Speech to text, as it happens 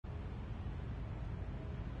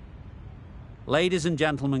Ladies and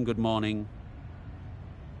gentlemen, good morning.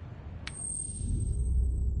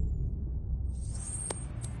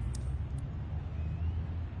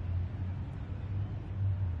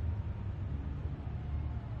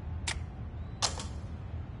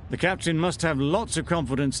 The captain must have lots of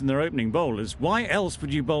confidence in their opening bowlers. Why else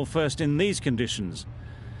would you bowl first in these conditions?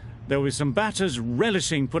 There will be some batters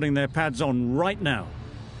relishing putting their pads on right now.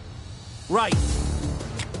 Right.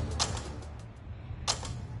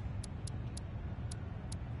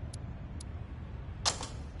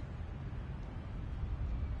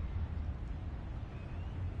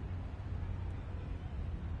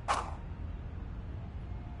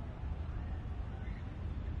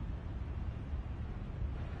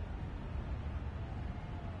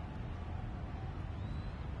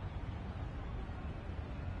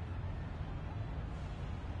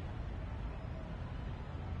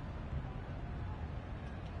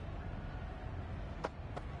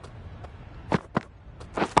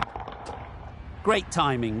 Great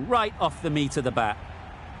timing, right off the meat of the bat.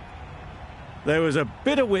 There was a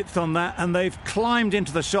bit of width on that, and they've climbed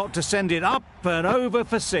into the shot to send it up and over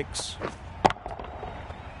for 6.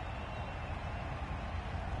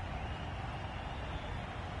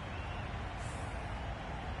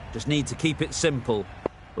 Just need to keep it simple.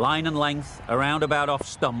 Line and length, around about off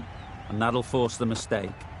stump, and that'll force the mistake.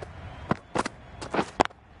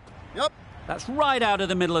 Yep. That's right out of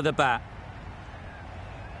the middle of the bat.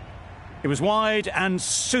 It was wide and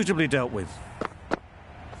suitably dealt with.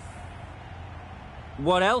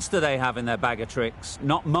 What else do they have in their bag of tricks?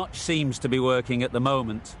 Not much seems to be working at the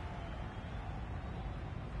moment.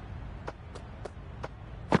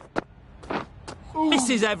 Ooh.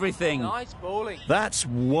 Misses everything. Nice bowling. That's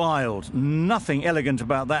wild. Nothing elegant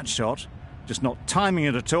about that shot. Just not timing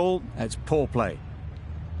it at all. It's poor play.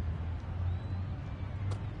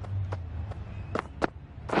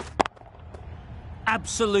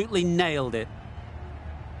 Absolutely nailed it.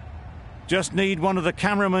 Just need one of the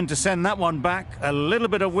cameramen to send that one back. A little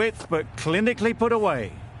bit of width, but clinically put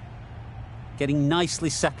away. Getting nicely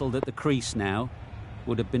settled at the crease now.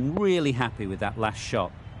 Would have been really happy with that last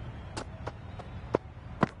shot.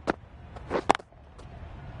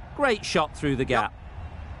 Great shot through the gap.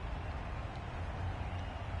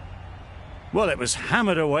 Well, it was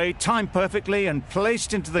hammered away, timed perfectly and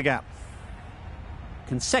placed into the gap.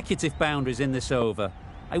 Consecutive boundaries in this over.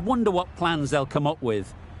 I wonder what plans they'll come up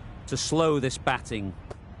with to slow this batting.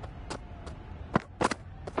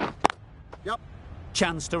 Yep.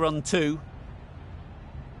 Chance to run 2.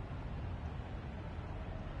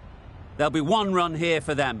 There'll be 1 run here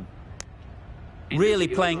for them. Really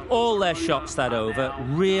playing all their shots that over.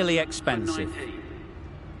 Really expensive.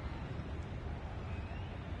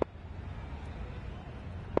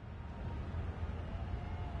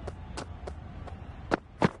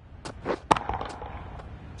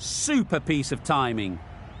 Super piece of timing.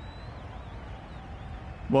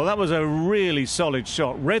 Well, that was a really solid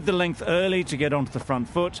shot. Read the length early to get onto the front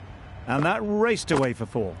foot, and that raced away for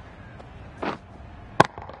 4.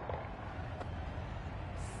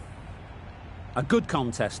 A good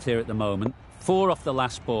contest here at the moment. 4 off the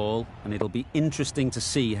last ball, and it'll be interesting to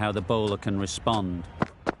see how the bowler can respond.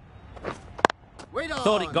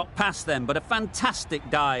 Thought it got past them, but a fantastic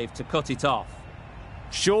dive to cut it off.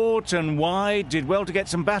 Short and wide, did well to get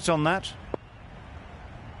some bat on that.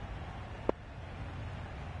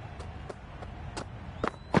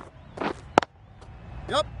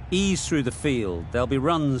 Yep. Ease through the field. There'll be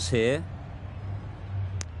runs here.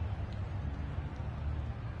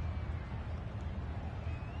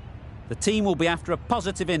 The team will be after a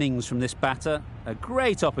positive innings from this batter. A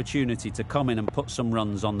great opportunity to come in and put some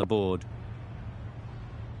runs on the board.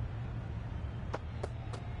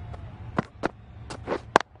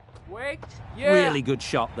 Wait. Yeah. Really good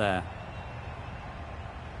shot there.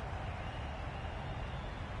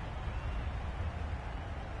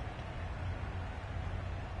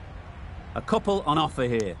 A couple on offer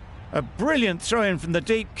here. A brilliant throw-in from the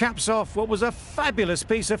deep caps off what was a fabulous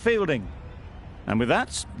piece of fielding. And with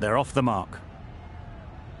that, they're off the mark.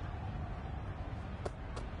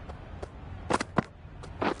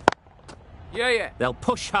 Yeah. They'll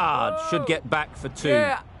push hard, should get back for 2.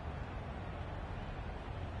 Yeah.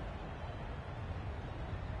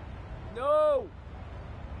 No.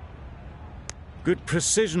 Good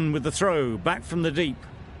precision with the throw, back from the deep.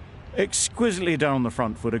 Exquisitely down the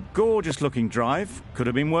front foot, a gorgeous looking drive. Could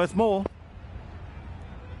have been worth more.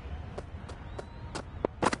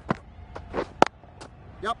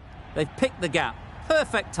 Yep. They've picked the gap.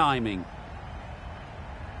 Perfect timing.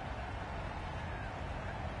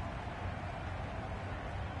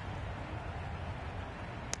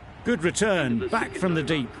 Good return, back from the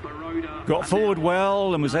deep. Baroda Got forward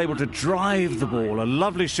well and was able to drive the ball. A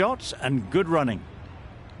lovely shot and good running.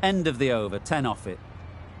 End of the over, 10 off it.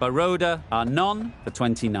 Baroda are none for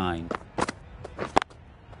 29.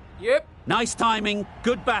 Yep. Nice timing,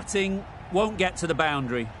 good batting, won't get to the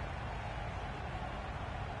boundary.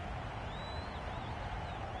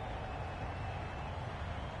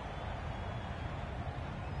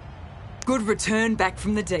 Good return back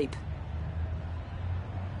from the deep.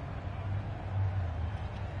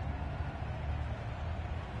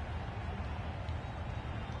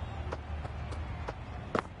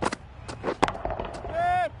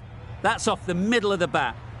 That's off the middle of the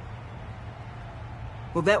bat.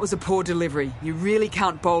 Well, that was a poor delivery. You really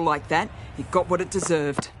can't bowl like that. It got what it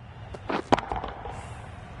deserved.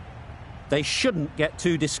 They shouldn't get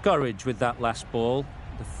too discouraged with that last ball.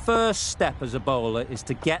 The first step as a bowler is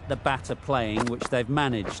to get the batter playing, which they've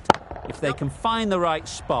managed. If they can find the right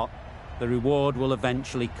spot, the reward will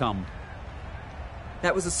eventually come.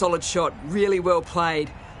 That was a solid shot. Really well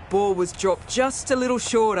played. Ball was dropped just a little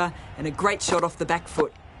shorter and a great shot off the back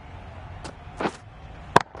foot.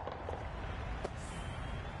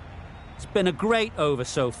 It's been a great over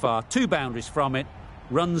so far. 2 boundaries from it.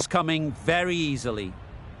 Runs coming very easily.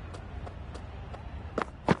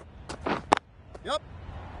 Yep.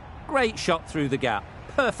 Great shot through the gap.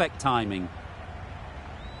 Perfect timing.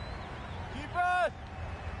 Keeper.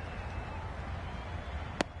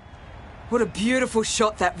 What a beautiful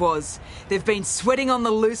shot that was. They've been sweating on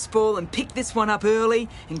the loose ball and picked this one up early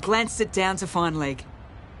and glanced it down to fine leg.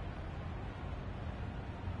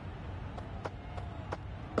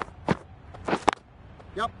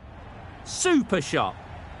 Yep. Super shot.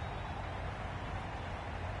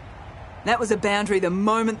 That was a boundary the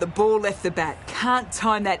moment the ball left the bat. Can't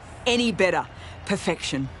time that any better.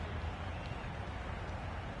 Perfection.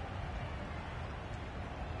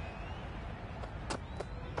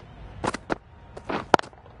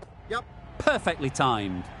 Yep. Perfectly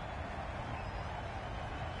timed.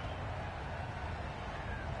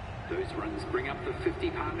 Those runs bring up the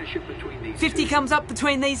 50 partnership between these 50 two. comes up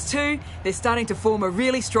between these two. They're starting to form a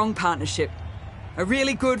really strong partnership. A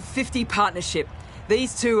really good 50 partnership.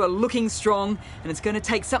 These two are looking strong, and it's going to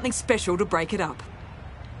take something special to break it up.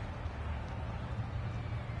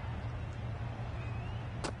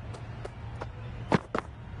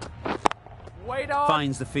 Wait on.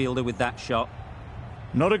 Finds the fielder with that shot.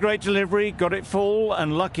 Not a great delivery, got it full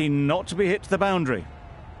and lucky not to be hit to the boundary.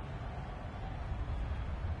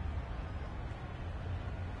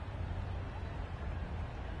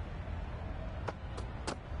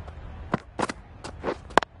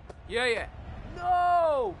 Yeah.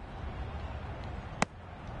 No.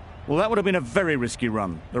 Well, that would have been a very risky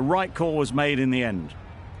run. The right call was made in the end.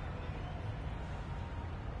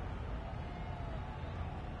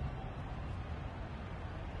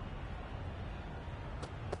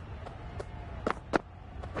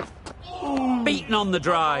 Beaten on the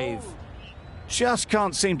drive. Just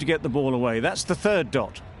can't seem to get the ball away. That's the 3rd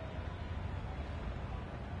dot.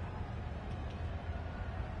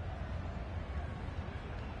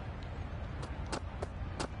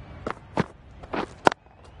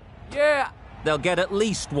 Yeah. They'll get at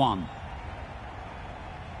least 1.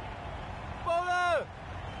 Bowler.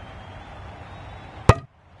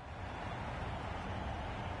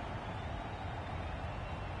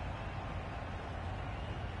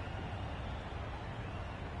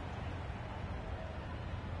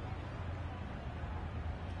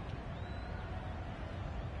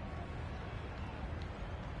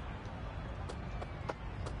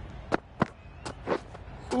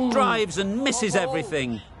 Drives and misses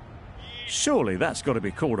everything. Surely that's got to be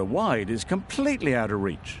called a wide. It's completely out of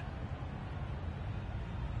reach.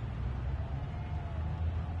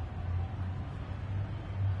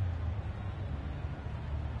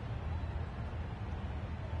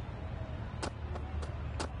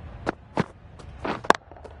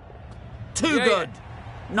 Too Yeah. good.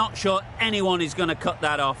 Not sure anyone is going to cut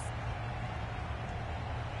that off.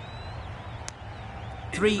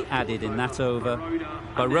 3 added in that over.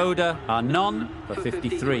 Baroda are none for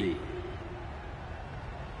 53.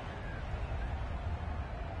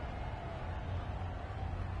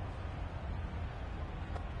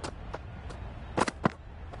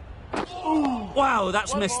 Wow,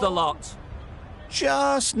 that's missed the lot.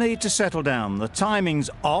 Just need to settle down. The timing's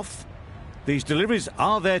off. These deliveries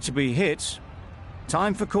are there to be hit.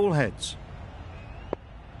 Time for cool heads.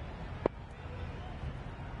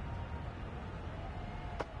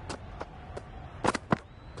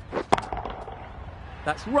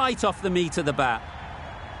 That's right off the meat of the bat.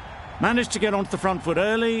 Managed to get onto the front foot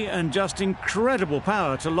early and just incredible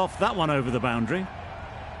power to loft that one over the boundary.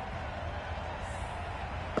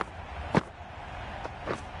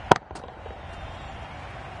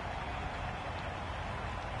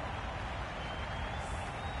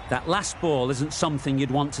 That last ball isn't something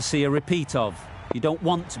you'd want to see a repeat of. You don't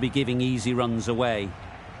want to be giving easy runs away.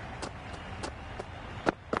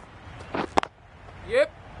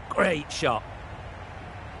 Yep. Great shot.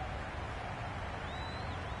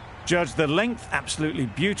 Judged the length absolutely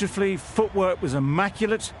beautifully. Footwork was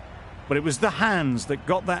immaculate, but it was the hands that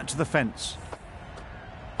got that to the fence.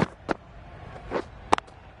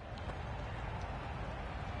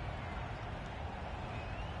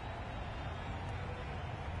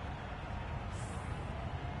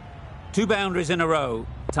 Two boundaries in a row.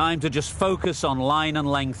 Time to just focus on line and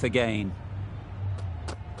length again.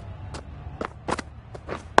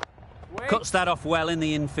 Wait. Cuts that off well in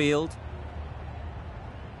the infield.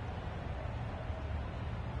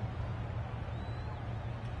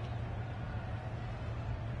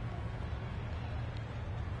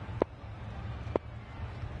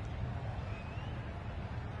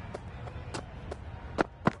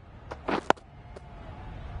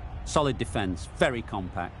 Solid defence, very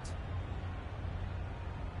compact.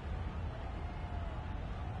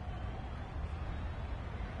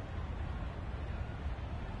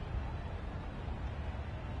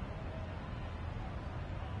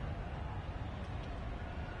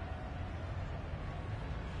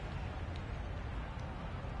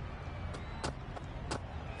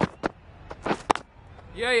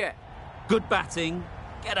 Yeah, yeah. Good batting,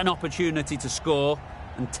 get an opportunity to score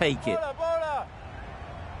and take it. Bola.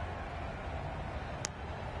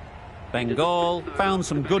 Bengal found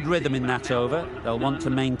some good rhythm in that over. They'll want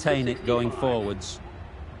to maintain it going forwards.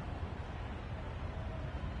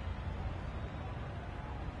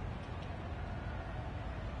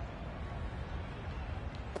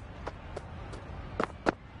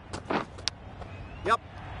 Yep.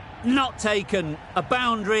 Not taken. A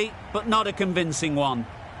boundary, but not a convincing one.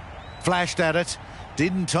 Flashed at it,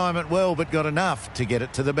 didn't time it well, but got enough to get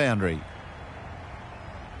it to the boundary.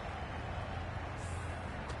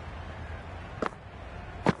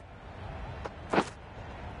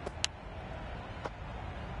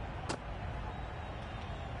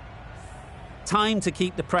 Time to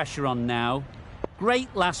keep the pressure on now.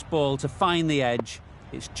 Great last ball to find the edge.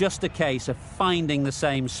 It's just a case of finding the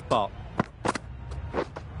same spot.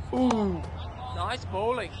 Ooh. Nice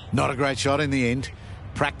bowling. Not a great shot in the end.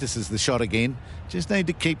 Practices the shot again. Just need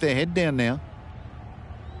to keep their head down now.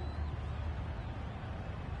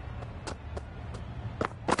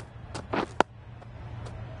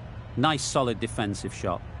 Nice solid defensive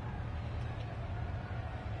shot.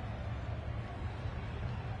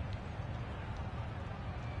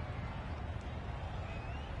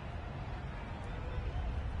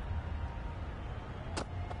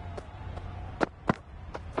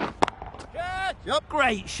 Yep.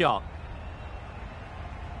 Great shot.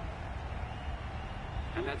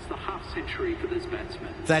 And that's the half-century for this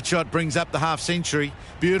batsman. That shot brings up the half-century.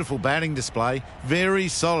 Beautiful batting display. Very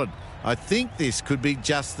solid. I think this could be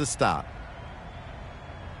just the start.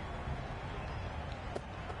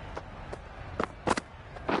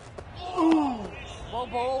 Ooh. Well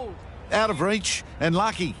bowled. Out of reach and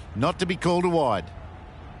lucky not to be called a wide.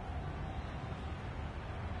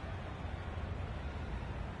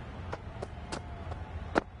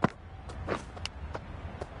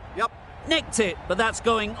 Yep. Nicked it, but that's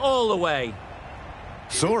going all the way.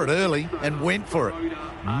 Saw it early and went for it.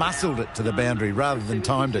 Muscled it to the boundary rather than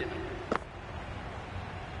timed it.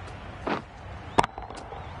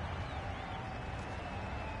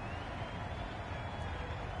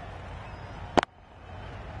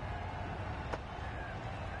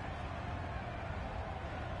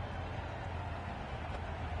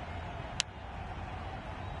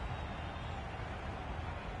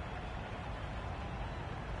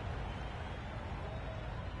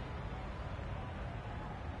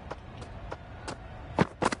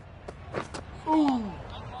 Ooh.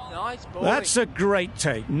 Nice bowling. That's a great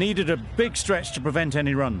take. Needed a big stretch to prevent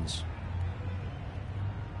any runs.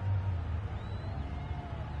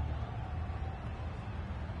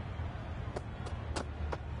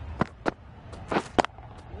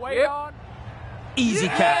 Wait on. Easy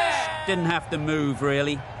catch. Didn't have to move,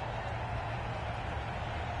 really.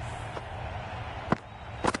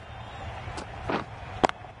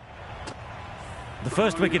 The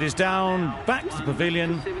first wicket is down, back to the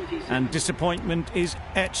pavilion, and disappointment is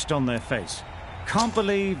etched on their face. Can't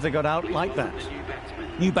believe they got out like that.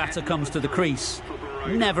 New batter comes to the crease.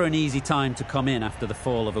 Never an easy time to come in after the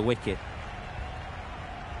fall of a wicket.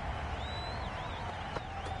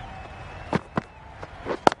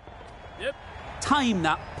 Yep. Timed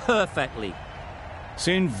that perfectly.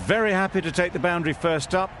 Seemed very happy to take the boundary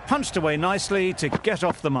first up, punched away nicely to get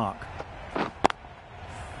off the mark.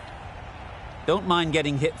 Don't mind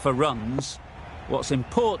getting hit for runs. What's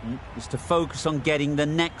important is to focus on getting the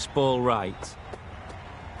next ball right.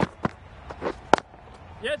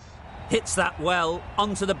 Yes. Hits that well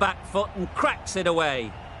onto the back foot and cracks it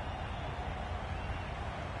away.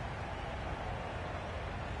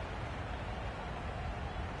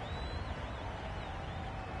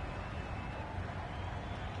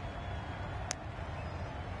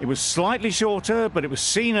 It was slightly shorter, but it was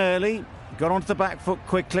seen early, got onto the back foot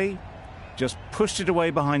quickly, just pushed it away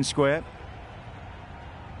behind square.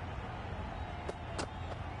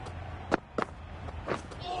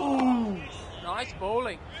 Ooh, nice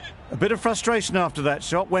bowling. A bit of frustration after that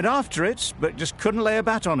shot, went after it, but just couldn't lay a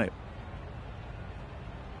bat on it.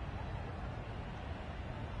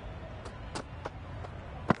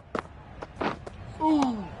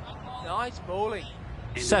 Ooh, nice bowling.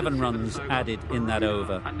 7 runs added in that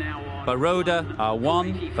over. Baroda are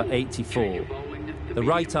 1 for 84. The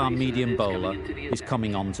right-arm medium bowler is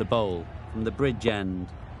coming on to bowl from the bridge end.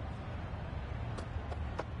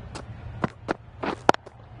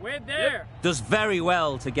 We're there. Does very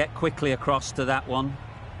well to get quickly across to that one.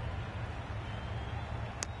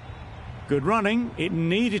 Good running, it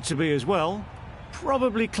needed to be as well.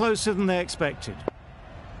 Probably closer than they expected.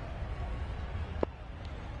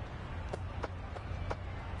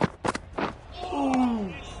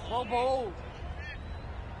 Well bowled.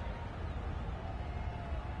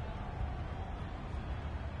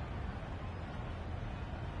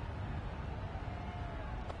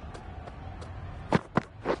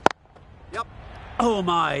 Yep. Oh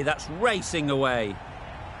my, that's racing away.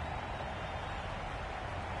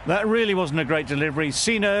 That really wasn't a great delivery,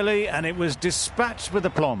 seen early, and it was dispatched with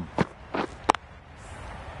aplomb.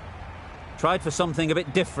 Tried for something a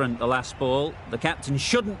bit different the last ball. The captain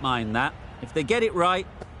shouldn't mind that. If they get it right,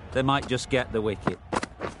 they might just get the wicket.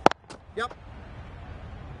 Yep.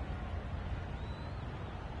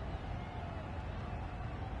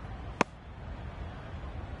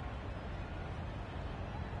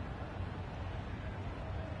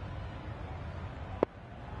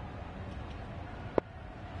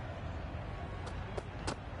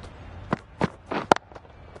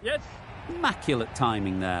 Yes. Immaculate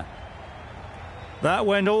timing there. That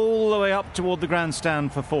went all the way up toward the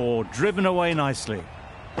grandstand for 4, driven away nicely.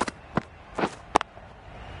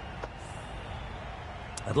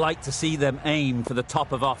 I'd like to see them aim for the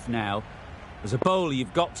top of off now. As a bowler,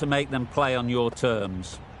 you've got to make them play on your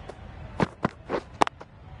terms.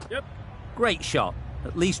 Yep. Great shot.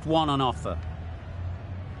 At least one on offer.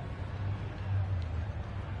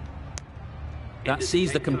 That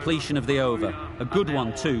sees the completion of the over. A good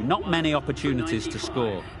one too. Not many opportunities to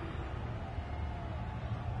score.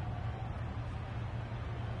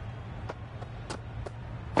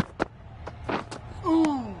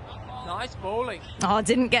 Nice bowling. Oh,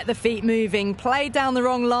 didn't get the feet moving. Played down the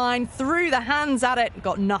wrong line. Threw the hands at it.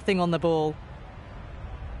 Got nothing on the ball.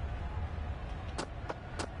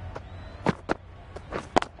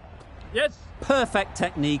 Yes. Perfect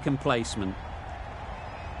technique and placement.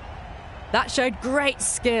 That showed great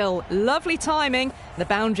skill. Lovely timing. The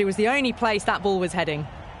boundary was the only place that ball was heading.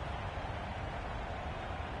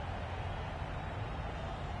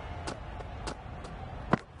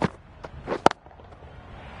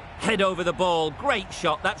 Head over the ball. Great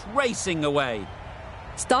shot. That's racing away.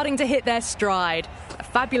 Starting to hit their stride. A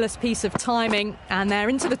fabulous piece of timing, and they're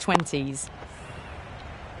into the 20s.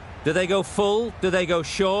 Do they go full? Do they go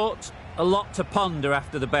short? A lot to ponder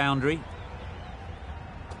after the boundary.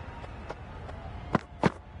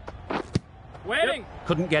 Waiting.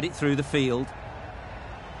 Couldn't get it through the field.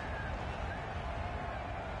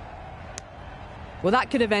 Well,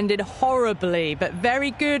 that could have ended horribly, but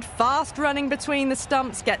very good. Fast running between the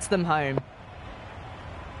stumps gets them home.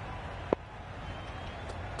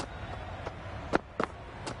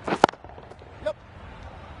 Yep.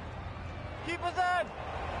 Keeper's in.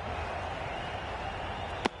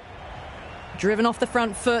 Driven off the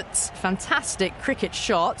front foot. Fantastic cricket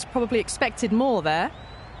shot. Probably expected more there.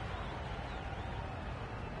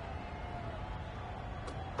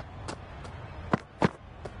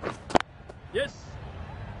 Yes.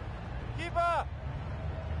 Keeper.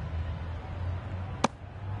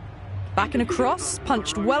 Back and across,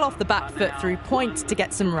 punched well off the back foot through point to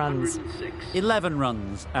get some runs. 11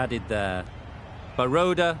 runs added there.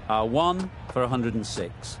 Baroda are 1 for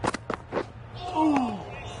 106.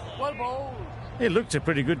 Well bowled. It looked a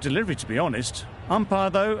pretty good delivery, to be honest. Umpire,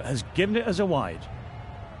 though, has given it as a wide.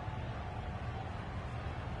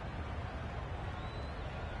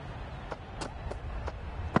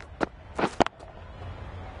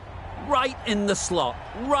 Right in the slot,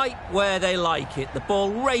 right where they like it. The ball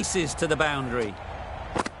races to the boundary.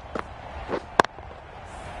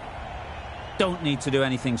 Don't need to do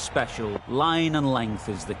anything special. Line and length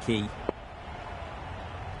is the key.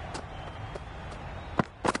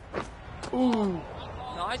 Ooh.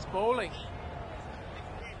 Nice bowling.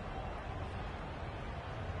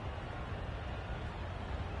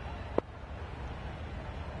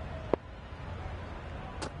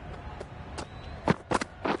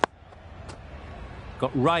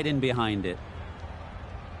 Got right in behind it.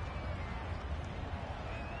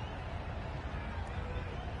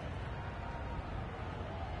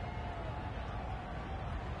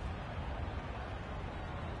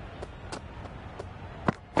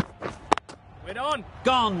 Wait on.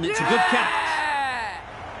 Gone. It's a good catch.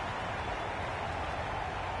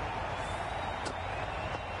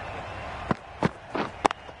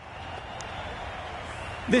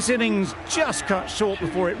 This innings just cut short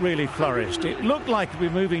before it really flourished. It looked like it'd be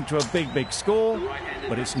moving to a big score,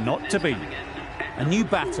 but it's not to be. A new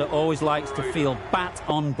batter always likes to feel bat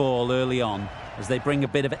on ball early on, as they bring a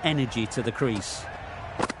bit of energy to the crease.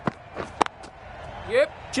 Yep.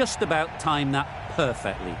 Just about timed that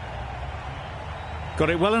perfectly. Got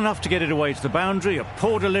it well enough to get it away to the boundary, a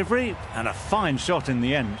poor delivery, and a fine shot in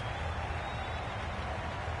the end.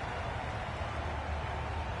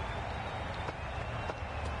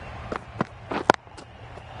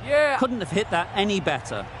 Yeah. Couldn't have hit that any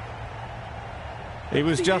better. It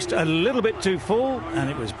was just a little bit too full, and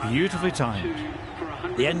it was beautifully timed.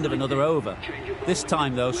 The end of another over. This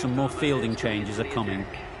time, though, some more fielding changes are coming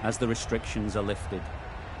as the restrictions are lifted.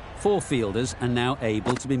 4 fielders are now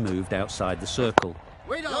able to be moved outside the circle.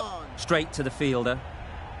 Wait on. Straight to the fielder.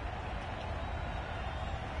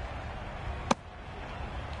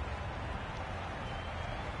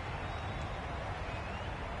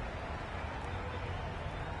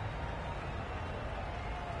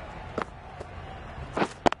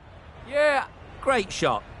 Yeah. Great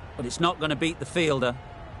shot, but it's not going to beat the fielder.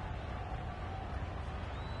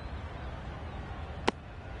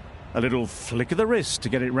 A little flick of the wrist to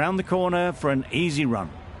get it round the corner for an easy run.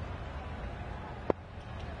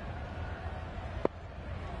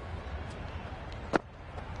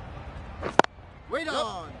 Wait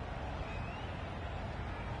on.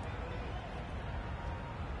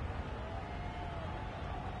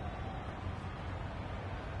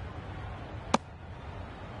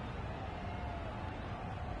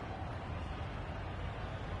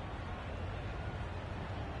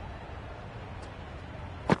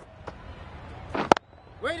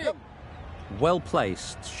 Waiting. Well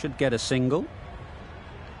placed. Should get a single.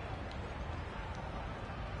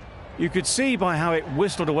 You could see by how it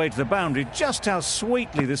whistled away to the boundary just how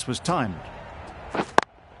sweetly this was timed.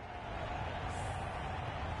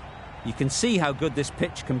 You can see how good this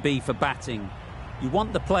pitch can be for batting. You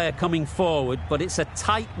want the player coming forward, but it's a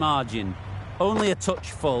tight margin. Only a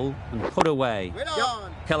touch full and put away. Wait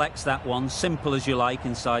on. Collects that one, simple as you like,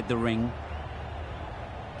 inside the ring.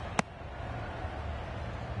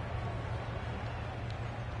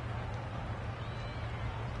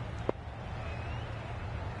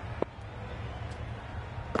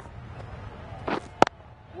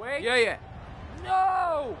 Wait. Yeah.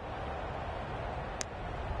 No.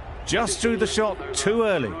 Just threw the shot too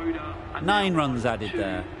early. 9 runs added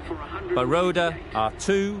there. Baroda are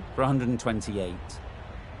 2 for 128.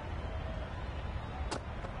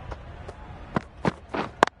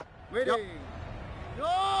 Waiting.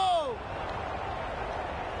 No.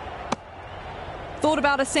 Thought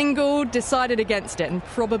about a single, decided against it, and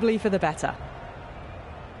probably for the better.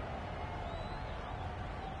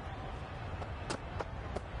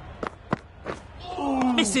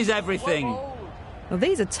 Misses everything. Well,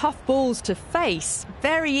 these are tough balls to face.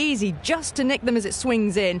 Very easy just to nick them as it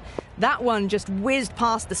swings in. That one just whizzed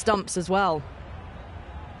past the stumps as well.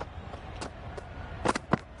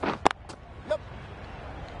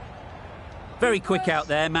 Very quick out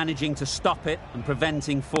there, managing to stop it and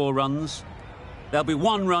preventing 4 runs. There'll be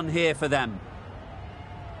 1 run here for them.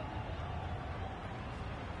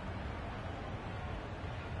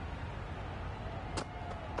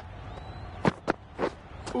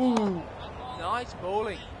 Ooh. Nice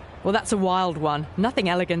bowling. Well, that's a wild one. Nothing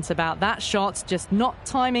elegant about that shot, just not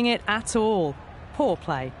timing it at all. Poor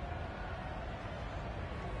play.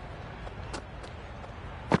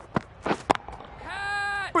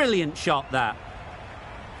 Brilliant shot, that.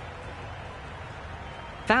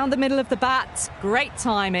 Found the middle of the bat. Great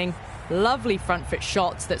timing. Lovely front foot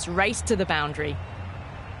shots that's raced to the boundary.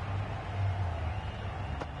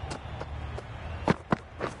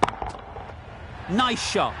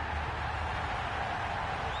 Nice shot.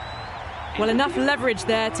 Well, enough leverage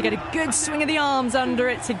there to get a good swing of the arms under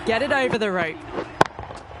it to get it over the rope.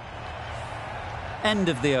 End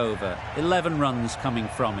of the over. 11 runs coming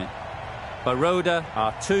from it. Baroda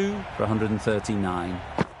are 2 for 139.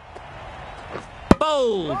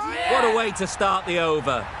 Bowled! What a way to start the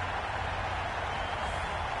over.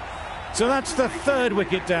 So that's the third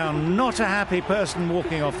wicket down. Not a happy person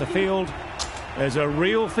walking off the field. There's a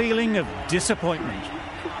real feeling of disappointment.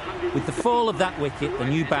 With the fall of that wicket, the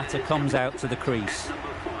new batter comes out to the crease.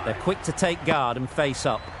 They're quick to take guard and face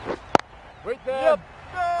up.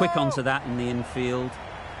 Quick onto that in the infield.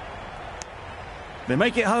 They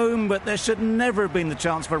make it home, but there should never have been the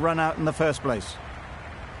chance for a run out in the first place.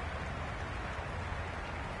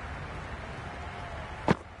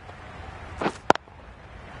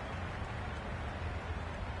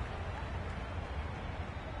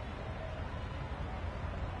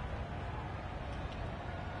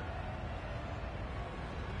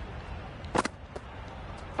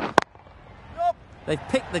 They've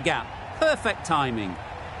picked the gap. Perfect timing.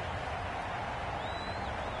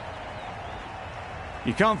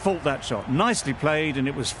 You can't fault that shot. Nicely played, and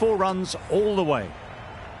it was 4 runs all the way.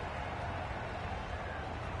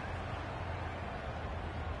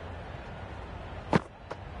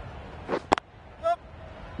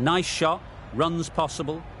 Nice shot. Runs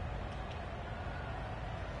possible.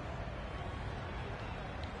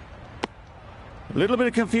 A little bit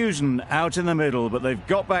of confusion out in the middle, but they've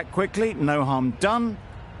got back quickly. No harm done.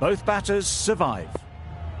 Both batters survive.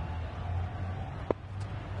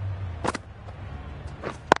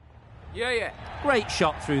 Yeah. Great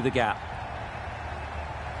shot through the gap.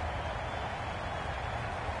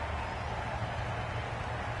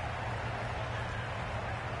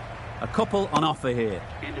 A couple on offer here.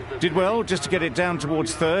 Did well just to get it down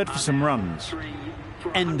towards third for some runs.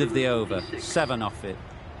 End of the over. 7 off it.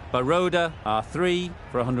 Baroda are 3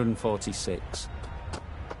 for 146.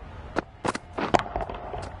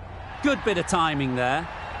 Good bit of timing there.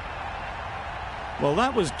 Well,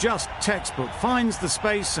 that was just textbook. Finds the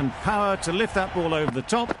space and power to lift that ball over the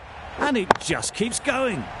top, and it just keeps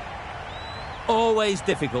going. Always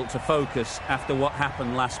difficult to focus after what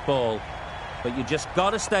happened last ball, but you just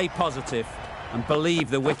got to stay positive and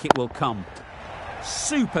believe the wicket will come.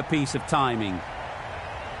 Super piece of timing.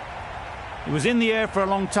 It was in the air for a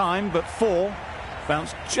long time, but 4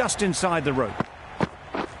 bounced just inside the rope.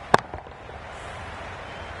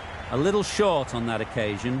 A little short on that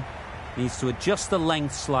occasion. Needs to adjust the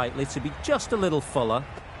length slightly to be just a little fuller.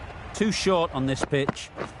 Too short on this pitch,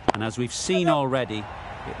 and as we've seen already,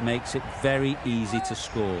 it makes it very easy to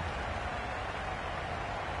score.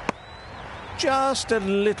 Just a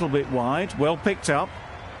little bit wide, well picked up,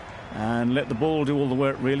 and let the ball do all the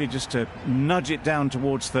work really, just to nudge it down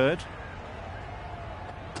towards third.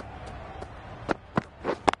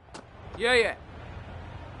 Yeah.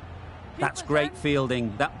 That's great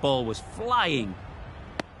fielding. That ball was flying.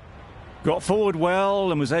 Got forward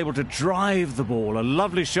well and was able to drive the ball. A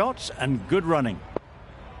lovely shot and good running.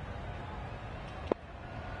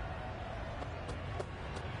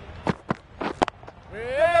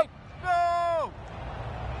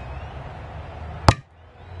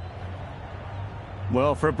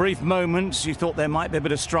 Well, for a brief moment, you thought there might be a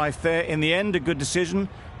bit of strife there. In the end, a good decision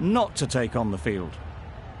not to take on the field.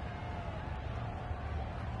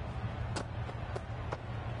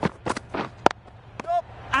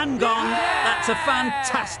 And gone. That's a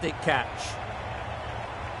fantastic catch.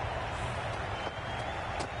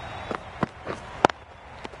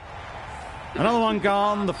 Another one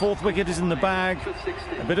gone. The 4th wicket is in the bag.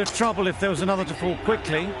 A bit of trouble if there was another to fall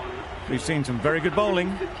quickly. We've seen some very good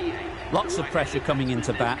bowling. Lots of pressure coming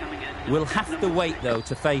into bat. We'll have to wait, though,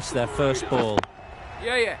 to face their first ball.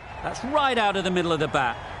 Yeah. That's right out of the middle of the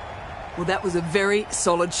bat. Well, that was a very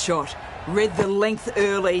solid shot. Read the length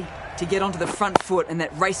early to get onto the front foot, and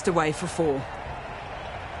that raced away for 4.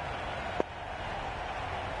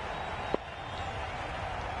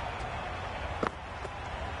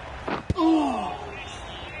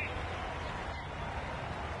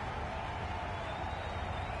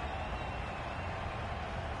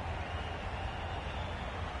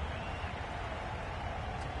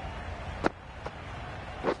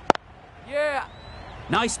 Yeah.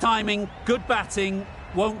 Nice timing, good batting,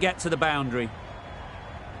 won't get to the boundary.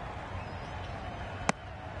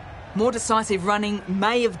 More decisive running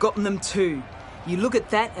may have gotten them 2. You look at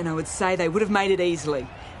that and I would say they would have made it easily.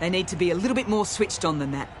 They need to be a little bit more switched on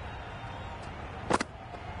than that.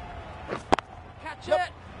 Catch it.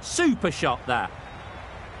 Super shot that.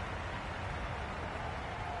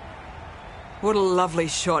 What a lovely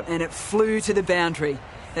shot, and it flew to the boundary.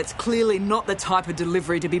 That's clearly not the type of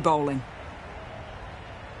delivery to be bowling.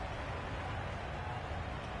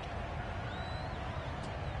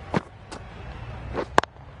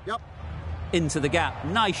 Into the gap.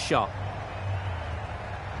 Nice shot.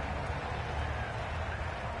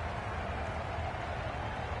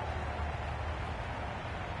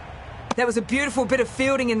 That was a beautiful bit of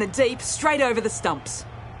fielding in the deep, straight over the stumps.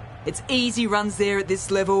 It's easy runs there at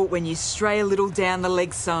this level when you stray a little down the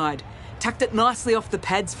leg side. Tucked it nicely off the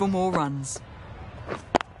pads for more runs.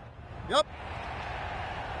 Yep.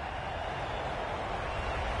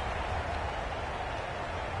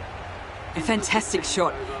 A fantastic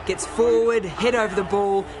shot. Gets forward, head over the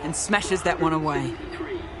ball and smashes that one away.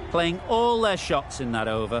 Playing all their shots in that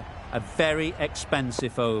over. A very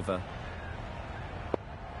expensive over.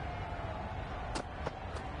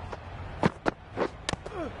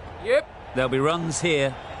 Yep. There'll be runs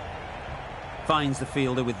here. Finds the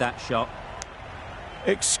fielder with that shot.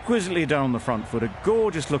 Exquisitely down the front foot. A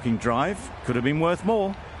gorgeous looking drive. Could have been worth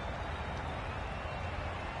more.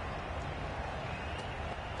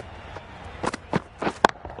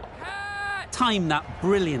 Timed that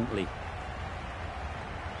brilliantly.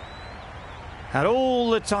 Had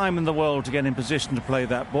all the time in the world to get in position to play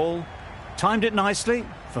that ball. Timed it nicely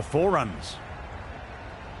for 4 runs.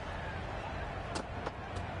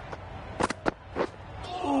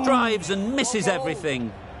 Drives and misses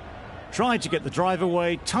everything. Tried to get the drive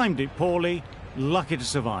away, timed it poorly, lucky to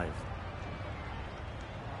survive.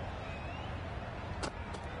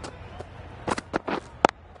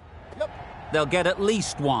 They'll get at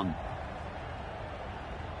least one.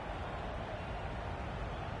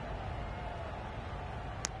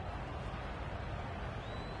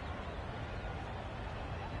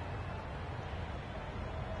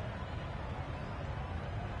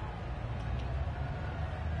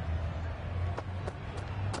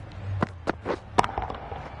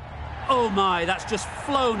 Oh my, that's just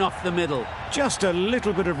flown off the middle. Just a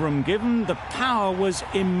little bit of room given. The power was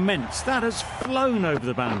immense. That has flown over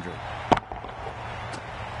the boundary.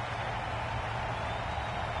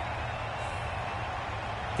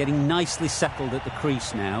 Getting nicely settled at the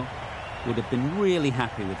crease now. Would have been really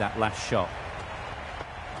happy with that last shot.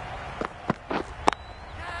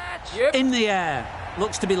 Yep. In the air.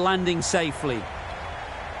 Looks to be landing safely.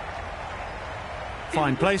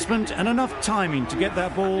 Fine placement and enough timing to get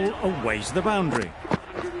that ball away to the boundary.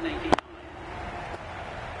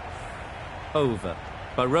 Over.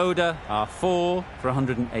 Baroda are 4 for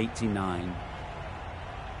 189.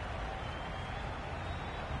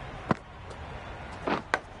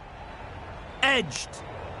 Edged.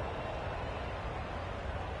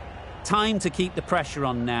 Time to keep the pressure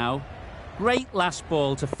on now. Great last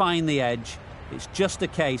ball to find the edge. It's just a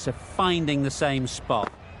case of finding the same spot.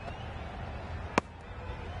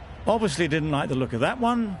 Obviously didn't like the look of that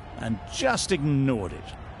one and just ignored it.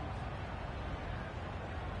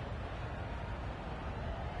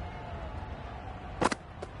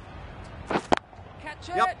 Catch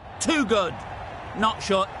it. Yep, too good. Not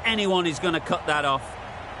sure anyone is going to cut that off.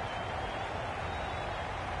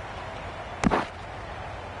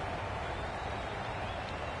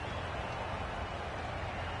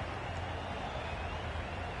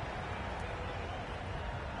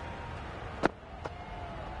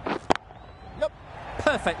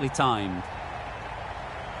 Perfectly timed.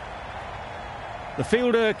 The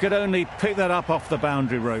fielder could only pick that up off the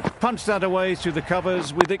boundary rope. Punched that away through the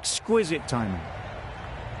covers with exquisite timing.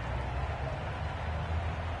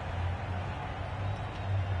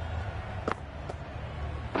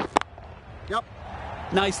 Yep.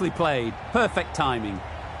 Nicely played. Perfect timing.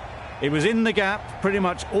 It was in the gap, pretty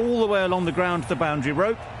much all the way along the ground to the boundary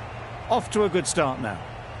rope. Off to a good start now.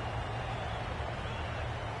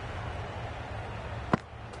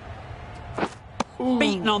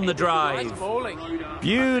 Beaten on the Nice drive. bowling.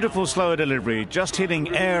 Beautiful slower delivery. Just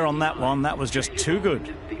hitting air on that one. That was just too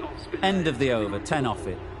good. End of the over. 10 off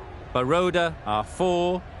it. Baroda are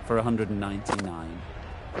 4 for 199.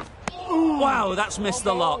 Wow, that's missed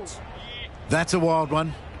the lot. That's a wild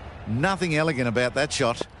one. Nothing elegant about that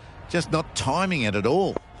shot. Just not timing it at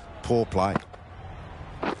all. Poor play.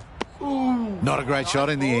 Not a great shot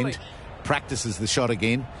in the end. Practices the shot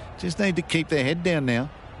again. Just need to keep their head down now.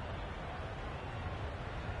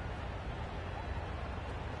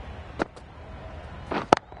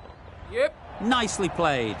 Yep. Nicely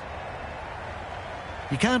played.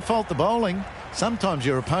 You can't fault the bowling. Sometimes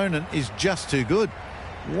your opponent is just too good.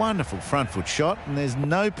 Wonderful front foot shot, and there's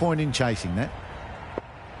no point in chasing that.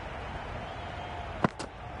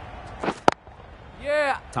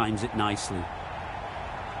 Yeah. Times it nicely.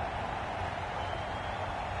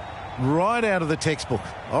 Right out of the textbook,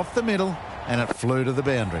 off the middle, and it flew to the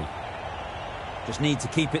boundary. Just need to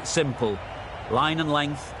keep it simple. Line and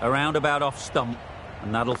length, around about off stump,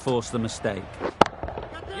 and that'll force the mistake.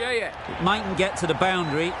 Yeah. It mightn't get to the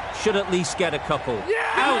boundary, should at least get a couple. Yeah!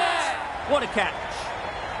 Out! What a catch.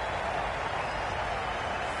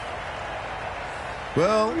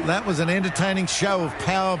 Well, that was an entertaining show of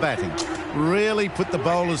power batting. Really put the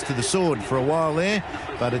bowlers to the sword for a while there,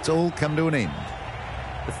 but it's all come to an end.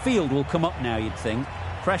 The field will come up now, you'd think.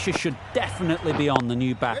 Pressure should definitely be on the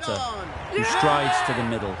new batter, who strides to the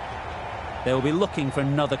middle. They will be looking for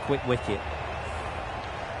another quick wicket.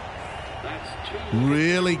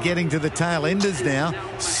 Really getting to the tail enders now.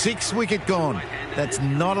 6 wicket gone. That's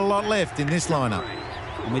not a lot left in this lineup.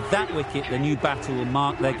 And with that wicket, the new batter will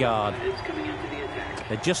mark their guard.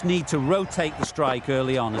 They just need to rotate the strike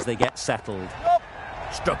early on as they get settled.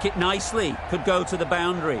 Struck it nicely. Could go to the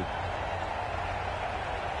boundary.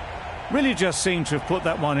 Really just seemed to have put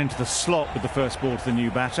that one into the slot with the first ball to the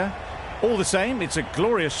new batter. All the same, it's a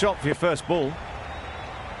glorious shot for your first ball.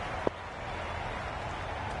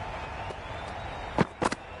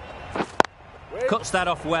 Cuts that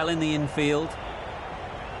off well in the infield.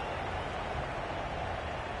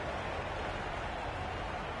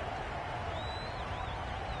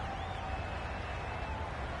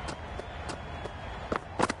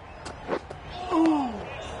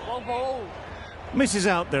 Misses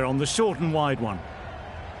out there on the short and wide one.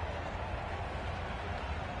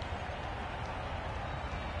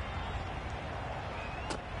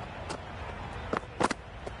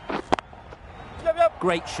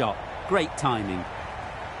 Great shot, great timing.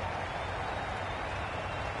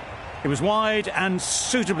 It was wide and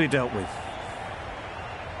suitably dealt with.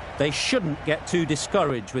 They shouldn't get too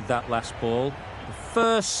discouraged with that last ball. The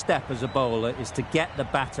first step as a bowler is to get the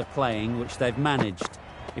batter playing, which they've managed.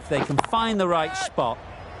 If they can find the right spot,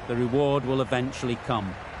 the reward will eventually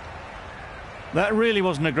come. That really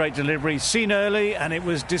wasn't a great delivery. Seen early, and it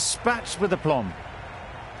was dispatched with aplomb.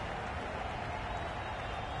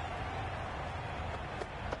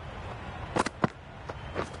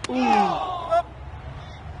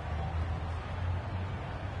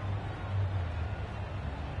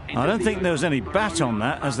 I don't think there was any bat on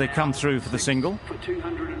that as they come through for the single.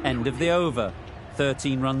 End of the over.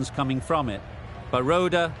 13 runs coming from it.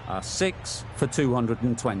 Baroda are 6 for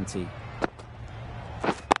 220.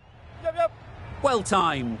 Well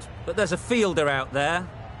timed, but there's a fielder out there.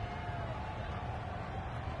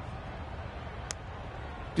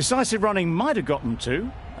 Decisive running might have got them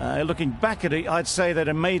to. Looking back at it, I'd say they'd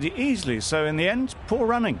have made it easily. So in the end, poor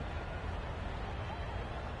running.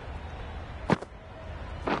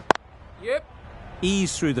 Yep.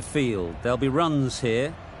 Ease through the field. There'll be runs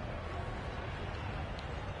here.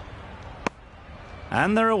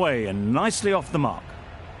 And they're away and nicely off the mark.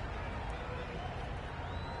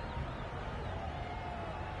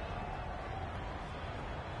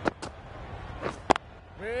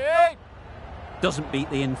 Doesn't beat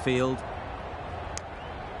the infield.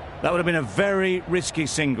 That would have been a very risky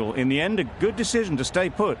single. In the end, a good decision to stay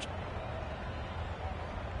put.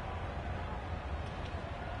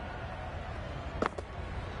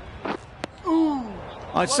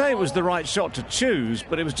 I'd say it was the right shot to choose,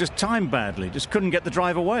 but it was just timed badly. Just couldn't get the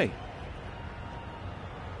drive away.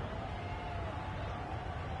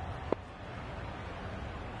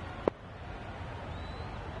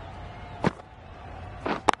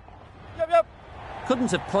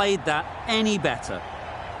 Couldn't have played that any better.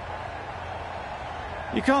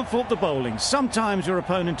 You can't fault the bowling. Sometimes your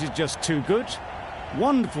opponent is just too good.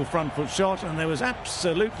 Wonderful front foot shot, and there was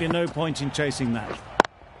absolutely no point in chasing that.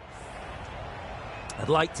 I'd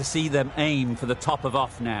like to see them aim for the top of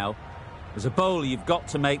off now. As a bowler, you've got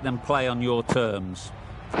to make them play on your terms.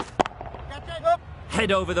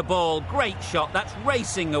 Head over the ball. Great shot. That's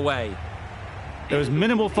racing away. There was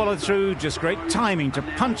minimal follow-through, just great timing to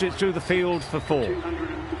punch it through the field for 4.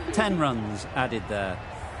 10 runs added there.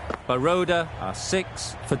 Baroda are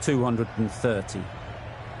 6 for 230.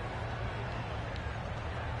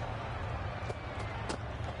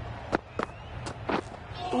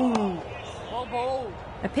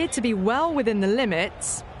 Appeared to be well within the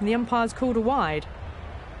limits, and the umpire's called a wide.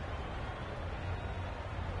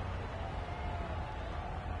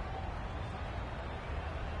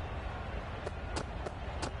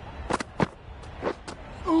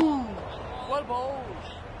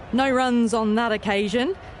 No runs on that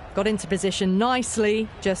occasion. Got into position nicely,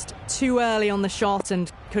 just too early on the shot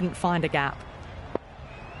and couldn't find a gap.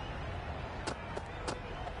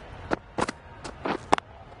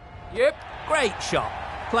 Yep, great shot.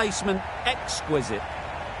 Placement exquisite.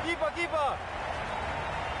 Keeper.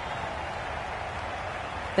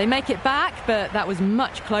 They make it back, but that was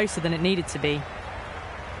much closer than it needed to be.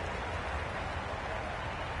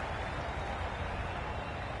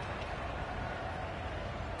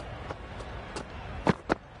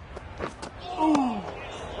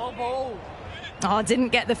 Oh, didn't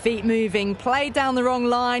get the feet moving, played down the wrong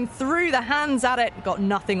line, threw the hands at it, got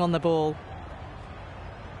nothing on the ball.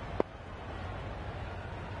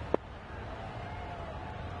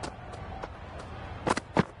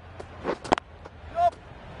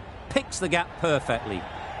 Checks the gap perfectly.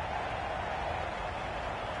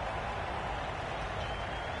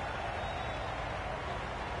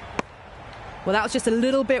 Well, that was just a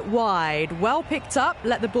little bit wide. Well picked up,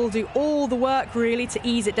 let the ball do all the work really to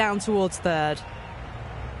ease it down towards third.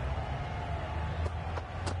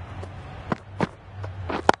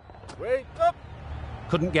 Wait up.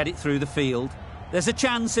 Couldn't get it through the field. There's a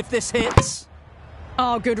chance if this hits.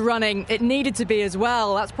 Oh, good running. It needed to be as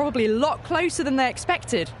well. That's probably a lot closer than they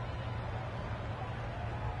expected.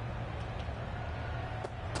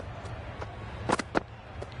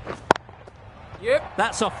 Yep.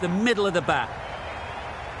 That's off the middle of the bat.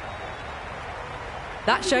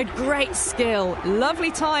 That showed great skill. Lovely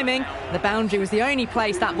timing. The boundary was the only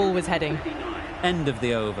place that ball was heading. End of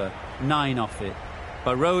the over. 9 off it.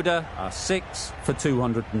 Baroda are 6 for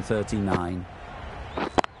 239.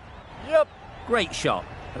 Yep. Great shot.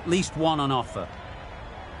 At least one on offer.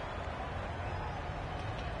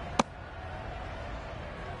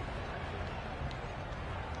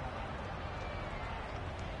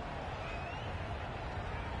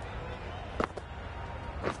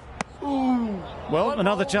 Well,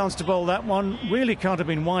 another chance to bowl that one. Really can't have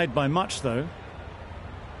been wide by much, though.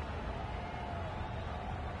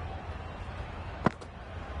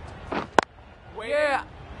 Yeah.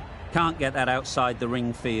 Can't get that outside the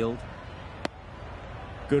ring field.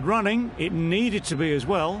 Good running. It needed to be as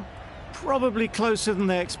well. Probably closer than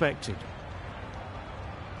they expected.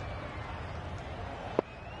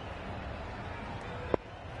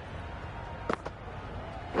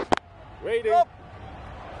 Waiting. Up.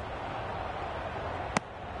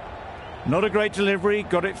 Not a great delivery,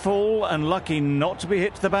 got it full and lucky not to be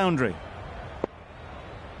hit to the boundary.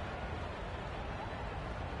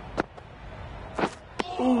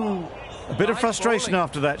 Ooh. A bit of frustration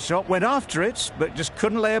after that shot, went after it, but just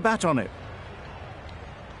couldn't lay a bat on it.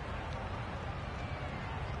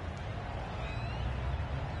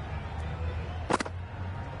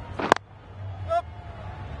 Up.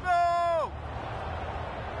 No.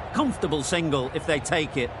 Comfortable single if they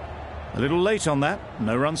take it. A little late on that,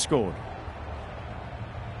 no run scored.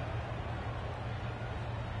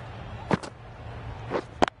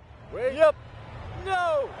 Wait. Yep.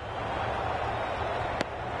 No.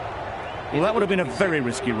 Well, that would have been a very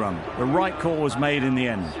risky run. The right call was made in the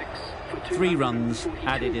end. 3 runs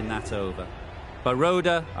added in that over.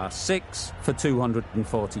 Baroda are 6 for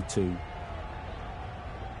 242.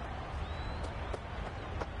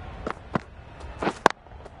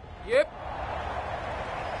 Yep.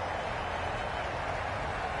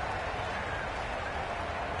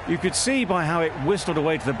 You could see by how it whistled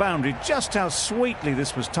away to the boundary just how sweetly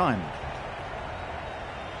this was timed.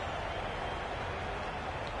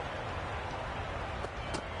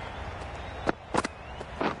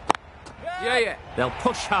 Yeah. They'll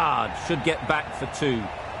push hard, should get back for 2.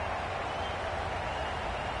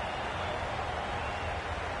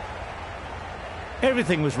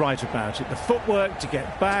 Everything was right about it. The footwork to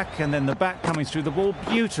get back and then the bat coming through the ball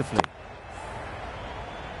beautifully.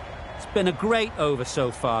 It's been a great over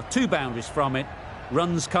so far. 2 boundaries from it.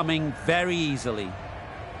 Runs coming very easily.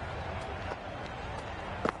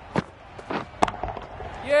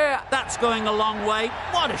 Yeah. That's going a long way.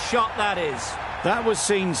 What a shot that is. That was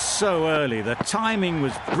seen so early. The timing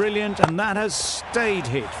was brilliant and that has stayed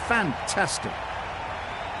hit. Fantastic.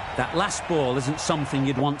 That last ball isn't something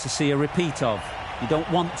you'd want to see a repeat of. You don't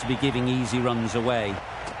want to be giving easy runs away.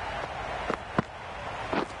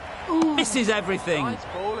 Ooh. Misses everything. Nice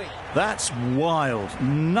bowling. That's wild.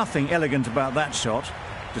 Nothing elegant about that shot.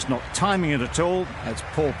 Just not timing it at all. That's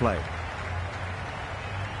poor play.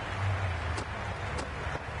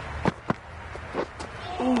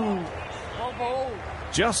 Ooh. Well bowled.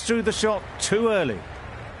 Just threw the shot too early.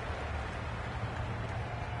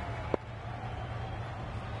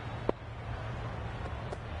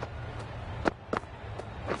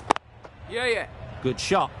 Yeah. Good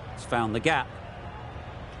shot. It's found the gap.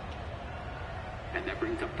 And that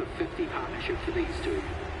brings up the 50 partnership for these two.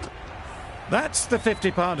 That's the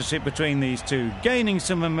 50 partnership between these two, gaining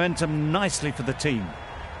some momentum nicely for the team.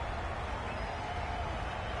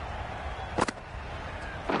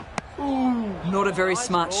 Not a very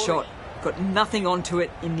smart shot. Got nothing onto it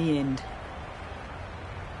in the end.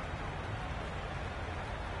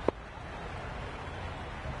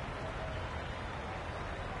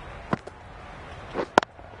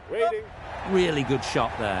 Waiting. Really good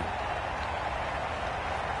shot there.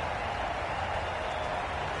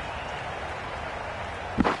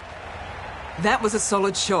 That was a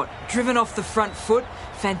solid shot. Driven off the front foot.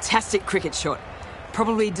 Fantastic cricket shot.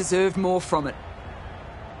 Probably deserved more from it.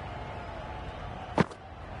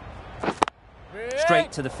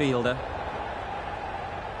 Straight to the fielder.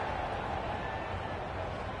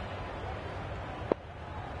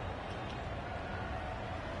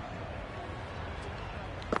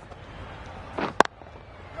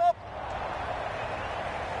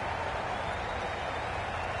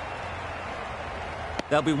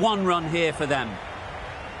 There'll be one run here for them.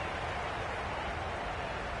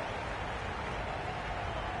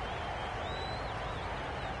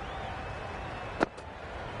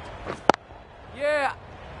 Yeah.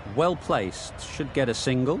 Well placed. Should get a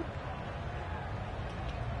single.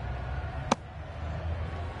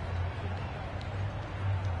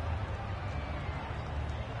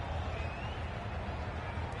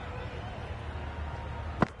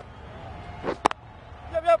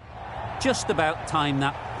 Just about timed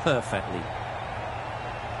that perfectly.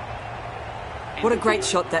 What a great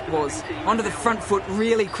shot that was. Onto the front foot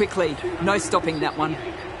really quickly. No stopping that one.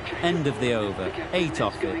 End of the over. 8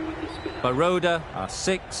 off it. Baroda are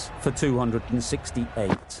 6 for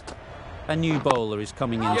 268. A new bowler is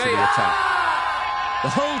coming into the attack. The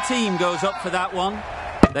whole team goes up for that one.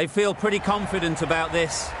 They feel pretty confident about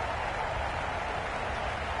this.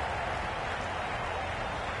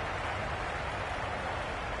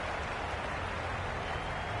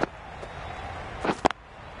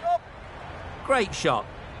 Great shot,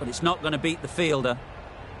 but it's not going to beat the fielder.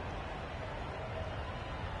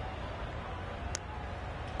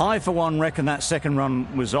 I, for one, reckon that second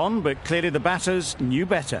run was on, but clearly the batters knew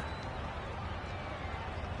better.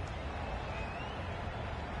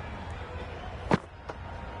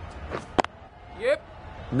 Yep.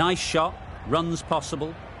 Nice shot, runs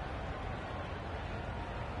possible.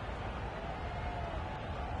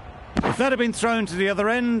 If that had been thrown to the other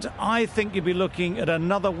end, I think you'd be looking at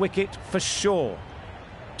another wicket for sure.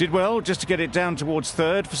 Did well just to get it down towards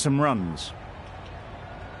third for some runs.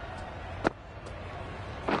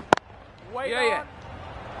 Yeah.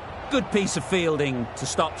 Good piece of fielding to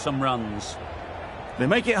stop some runs. They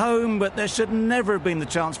make it home, but there should never have been the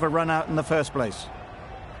chance for a run out in the first place.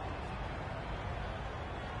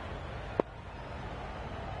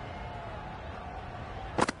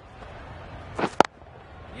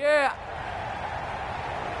 Yeah.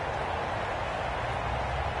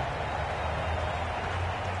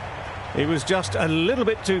 It was just a little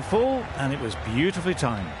bit too full, and it was beautifully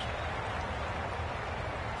timed.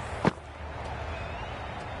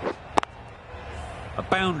 A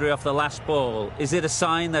boundary off the last ball. Is it a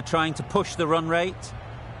sign they're trying to push the run rate?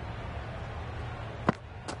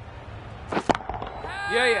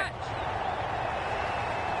 Yeah.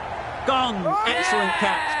 Gone! Excellent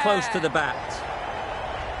catch, close to the bat.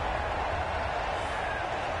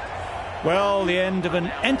 Well, the end of an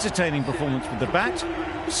entertaining performance with the bat.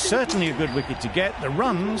 Certainly a good wicket to get. The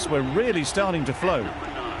runs were really starting to flow.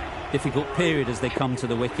 Difficult period as they come to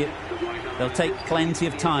the wicket. They'll take plenty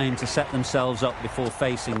of time to set themselves up before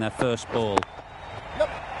facing their first ball.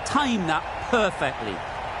 Time that perfectly.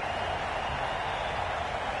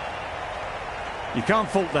 You can't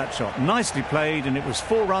fault that shot. Nicely played, and it was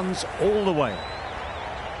 4 runs all the way.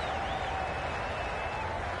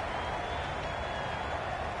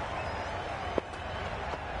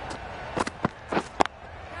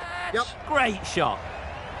 Great shot.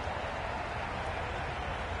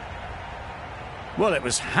 Well, it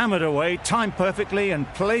was hammered away, timed perfectly,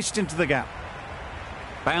 and placed into the gap.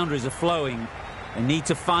 Boundaries are flowing. They need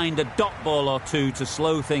to find a dot ball or two to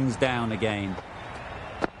slow things down again.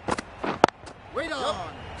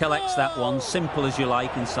 Collects that one, simple as you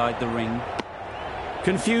like, inside the ring.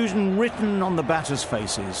 Confusion written on the batters'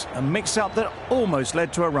 faces. A mix-up that almost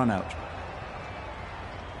led to a run-out.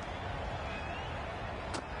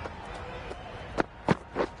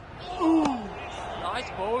 Nice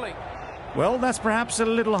bowling. Well, that's perhaps a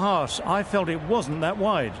little harsh. I felt it wasn't that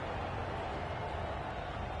wide.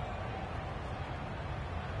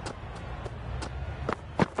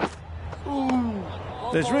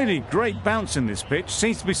 There's really great bounce in this pitch.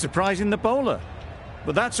 Seems to be surprising the bowler.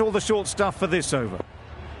 But that's all the short stuff for this over.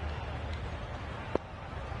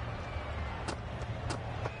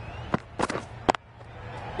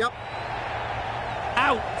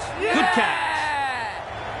 Out! Good catch!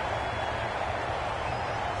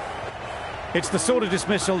 It's the sort of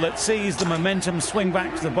dismissal that sees the momentum swing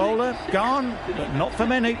back to the bowler. Gone, but not for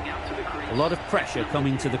many. A lot of pressure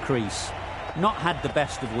coming to the crease. Not had the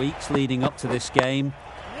best of weeks leading up to this game,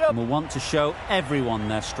 and will want to show everyone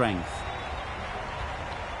their strength.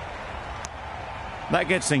 That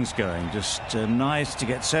gets things going. Just nice to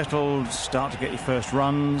get settled, start to get your first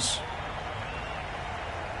runs.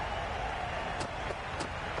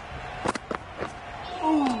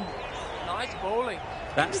 Nice bowling.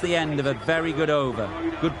 That's the end of a very good over.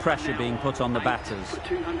 Good pressure being put on the batters.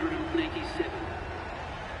 287.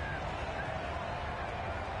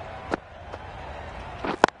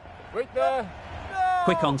 Wait there.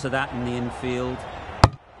 Quick onto that in the infield.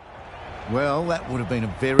 Well, that would have been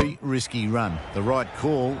a very risky run. The right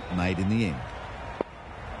call made in the end.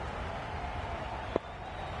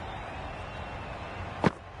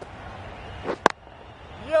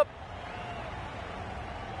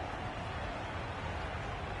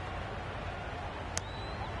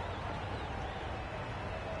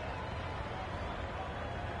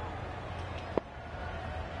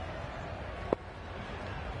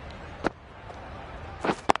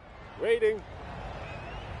 Waiting.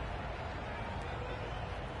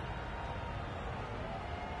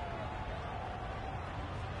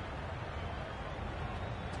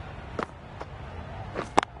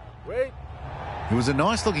 Wait. It was a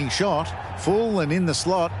nice looking shot, full and in the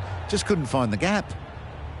slot, just couldn't find the gap.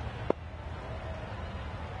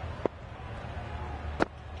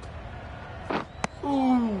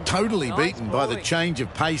 Totally Nice beaten by the bowling. change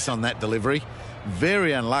of pace on that delivery.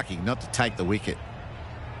 Very unlucky not to take the wicket.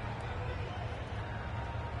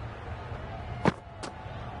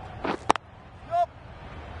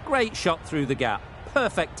 Great shot through the gap.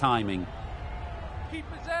 Perfect timing.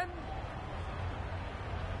 Keeper's end.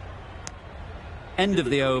 End of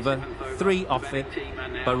the over. 3 off it.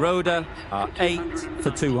 Baroda are 8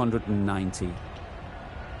 for 290.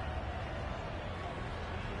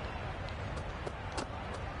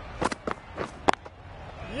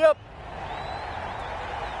 Yep.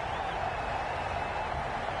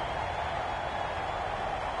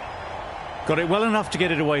 Got it well enough to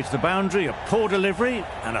get it away to the boundary. A poor delivery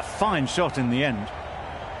and a fine shot in the end.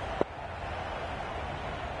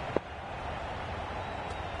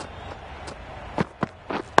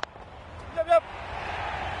 Yep, yep.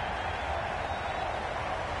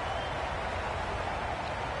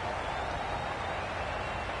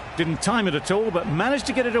 Didn't time it at all, but managed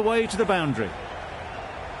to get it away to the boundary.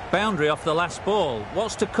 Boundary off the last ball.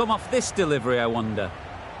 What's to come off this delivery, I wonder?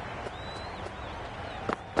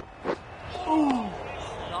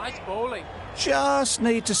 Nice bowling. Just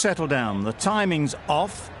need to settle down. The timing's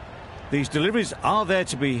off. These deliveries are there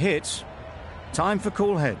to be hit. Time for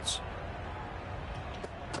cool heads.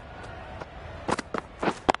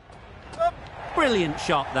 Brilliant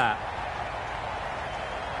shot, that.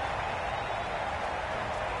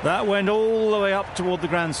 That went all the way up toward the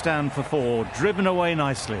grandstand for 4, driven away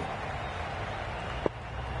nicely.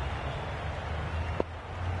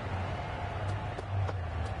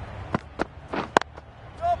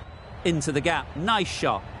 Into the gap. Nice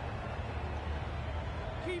shot.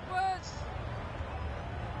 Keepers.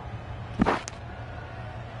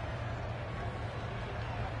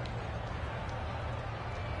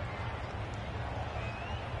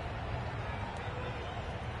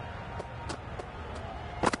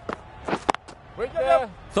 Wait there.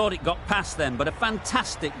 Thought it got past them, but a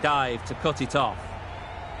fantastic dive to cut it off.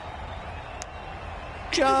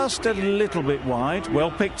 Just a little bit wide. Well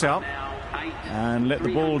picked up. And let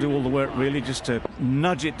the ball do all the work, really, just to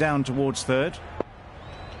nudge it down towards third.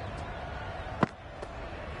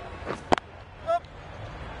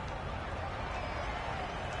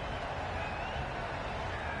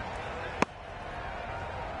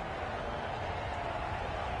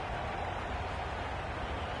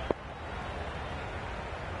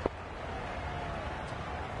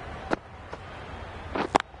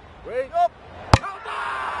 Wait up. What is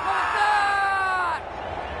that?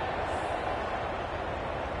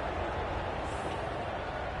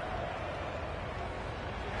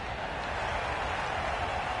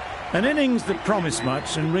 An innings that promised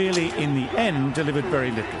much and really, in the end, delivered very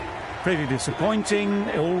little. Pretty disappointing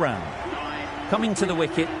all round. Coming to the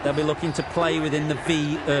wicket, they'll be looking to play within the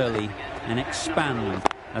V early and expand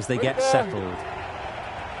as they get settled.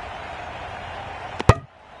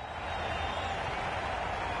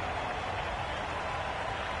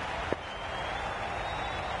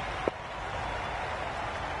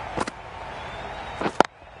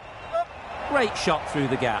 Great shot through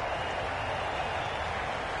the gap.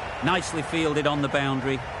 Nicely fielded on the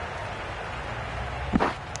boundary.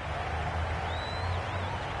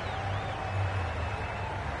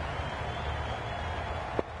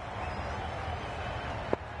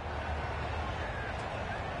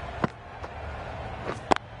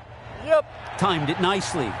 Yep. Timed it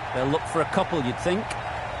nicely. They'll look for a couple, you'd think.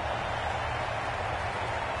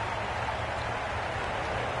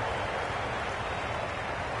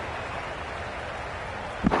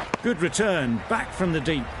 Good return, back from the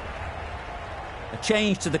deep. A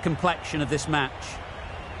change to the complexion of this match.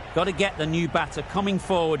 Got to get the new batter coming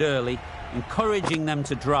forward early, encouraging them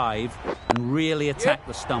to drive and really attack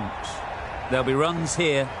the stumps. There'll be runs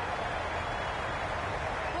here.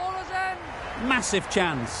 Bowler's end. Massive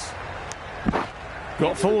chance.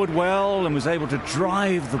 Got forward well and was able to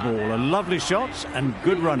drive the ball. A lovely shot and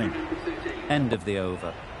good running. End of the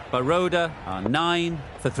over. Baroda are 9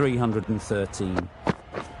 for 313.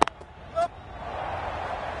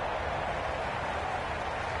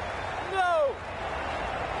 No.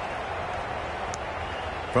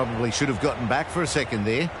 Probably should have gotten back for a second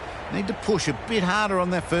there. Need to push a bit harder on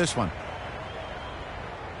that first one.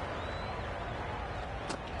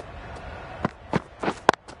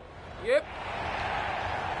 Yep.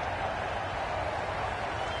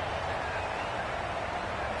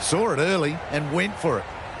 Saw it early and went for it.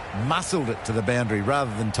 Muscled it to the boundary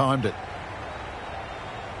rather than timed it.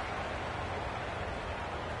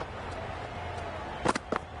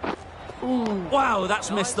 Wow,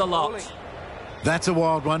 that's missed the lot. That's a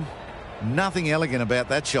wild one. Nothing elegant about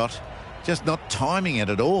that shot. Just not timing it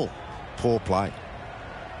at all. Poor play.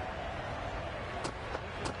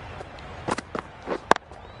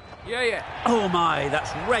 Yeah. Oh my,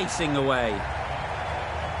 that's racing away.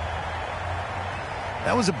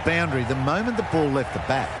 That was a boundary the moment the ball left the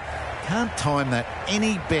bat. Can't time that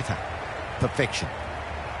any better. Perfection.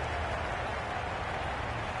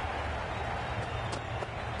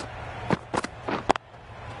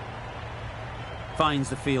 Finds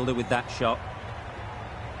the fielder with that shot.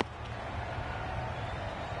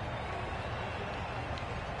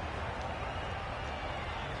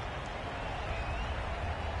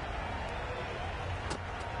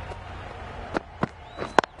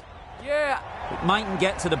 Yeah. It mightn't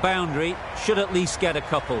get to the boundary, should at least get a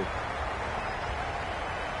couple.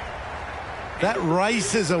 That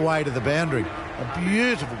races away to the boundary. A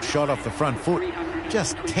beautiful shot off the front foot.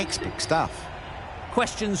 Just textbook stuff.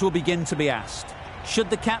 Questions will begin to be asked.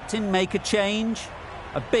 Should the captain make a change?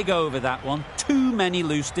 A big over that one. Too many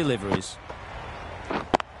loose deliveries.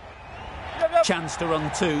 Chance to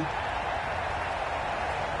run two.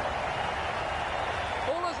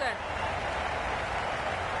 Bowler's in.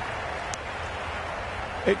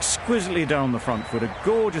 Exquisitely down the front foot. A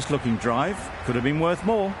gorgeous looking drive. Could have been worth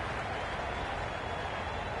more.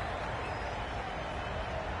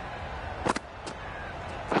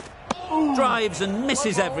 Drives and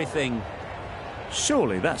misses everything.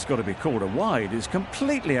 Surely that's got to be called a wide. It's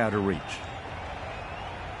completely out of reach.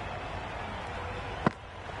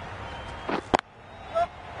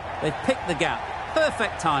 They've picked the gap.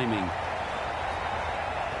 Perfect timing.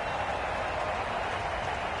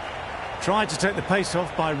 Tried to take the pace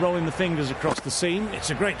off by rolling the fingers across the seam. It's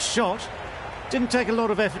a great shot. Didn't take a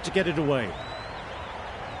lot of effort to get it away.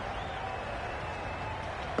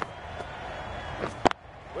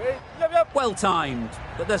 Well timed,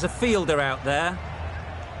 but there's a fielder out there.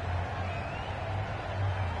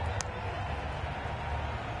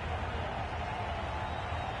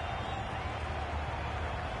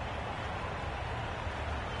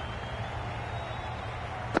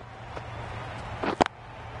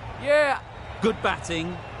 Yeah. Good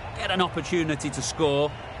batting, get an opportunity to score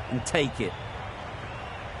and take it.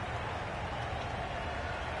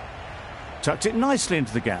 Tucked it nicely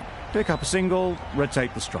into the gap. Pick up a single,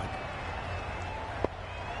 rotate the strike.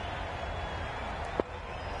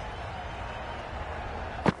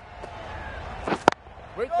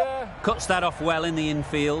 Right there. Cuts that off well in the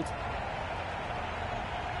infield.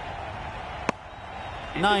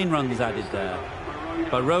 9 runs added there.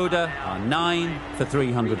 Baroda are 9 for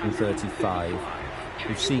 335.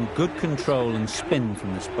 We've seen good control and spin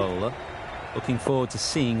from this bowler. Looking forward to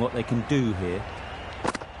seeing what they can do here.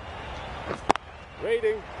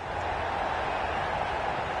 Waiting.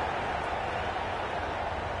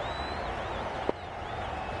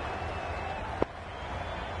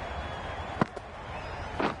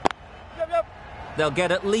 Yep. They'll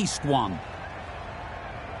get at least one.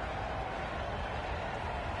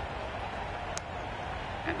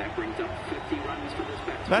 And that brings up 50 runs for this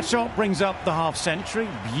batsman. That shot brings up the half century.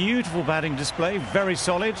 Beautiful batting display, very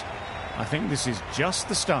solid. I think this is just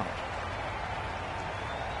the start.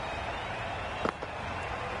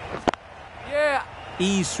 Yeah.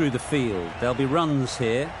 Ease through the field. There'll be runs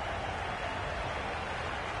here.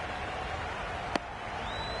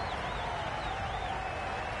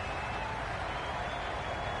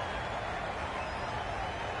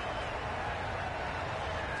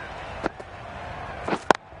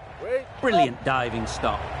 Wait. Brilliant diving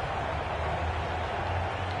stop.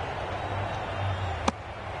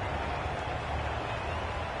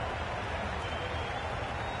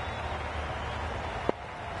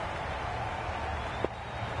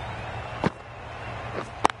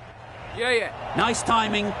 Yeah. Nice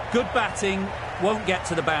timing, good batting, won't get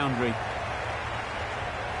to the boundary.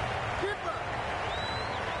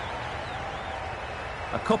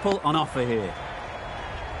 A couple on offer here.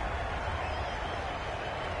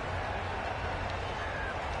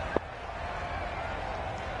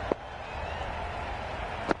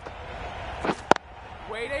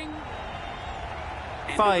 Waiting.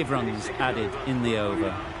 5 runs added in the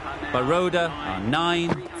over. Baroda are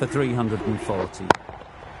 9 for 340.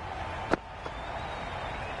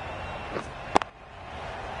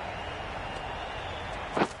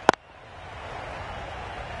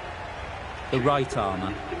 The right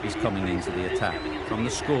armour is coming into the attack from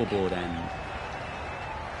the scoreboard end.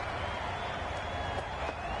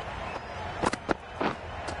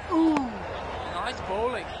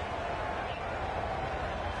 bowling.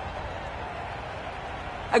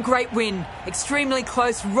 A great win, extremely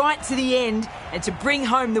close right to the end, and to bring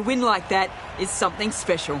home the win like that is something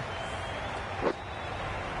special.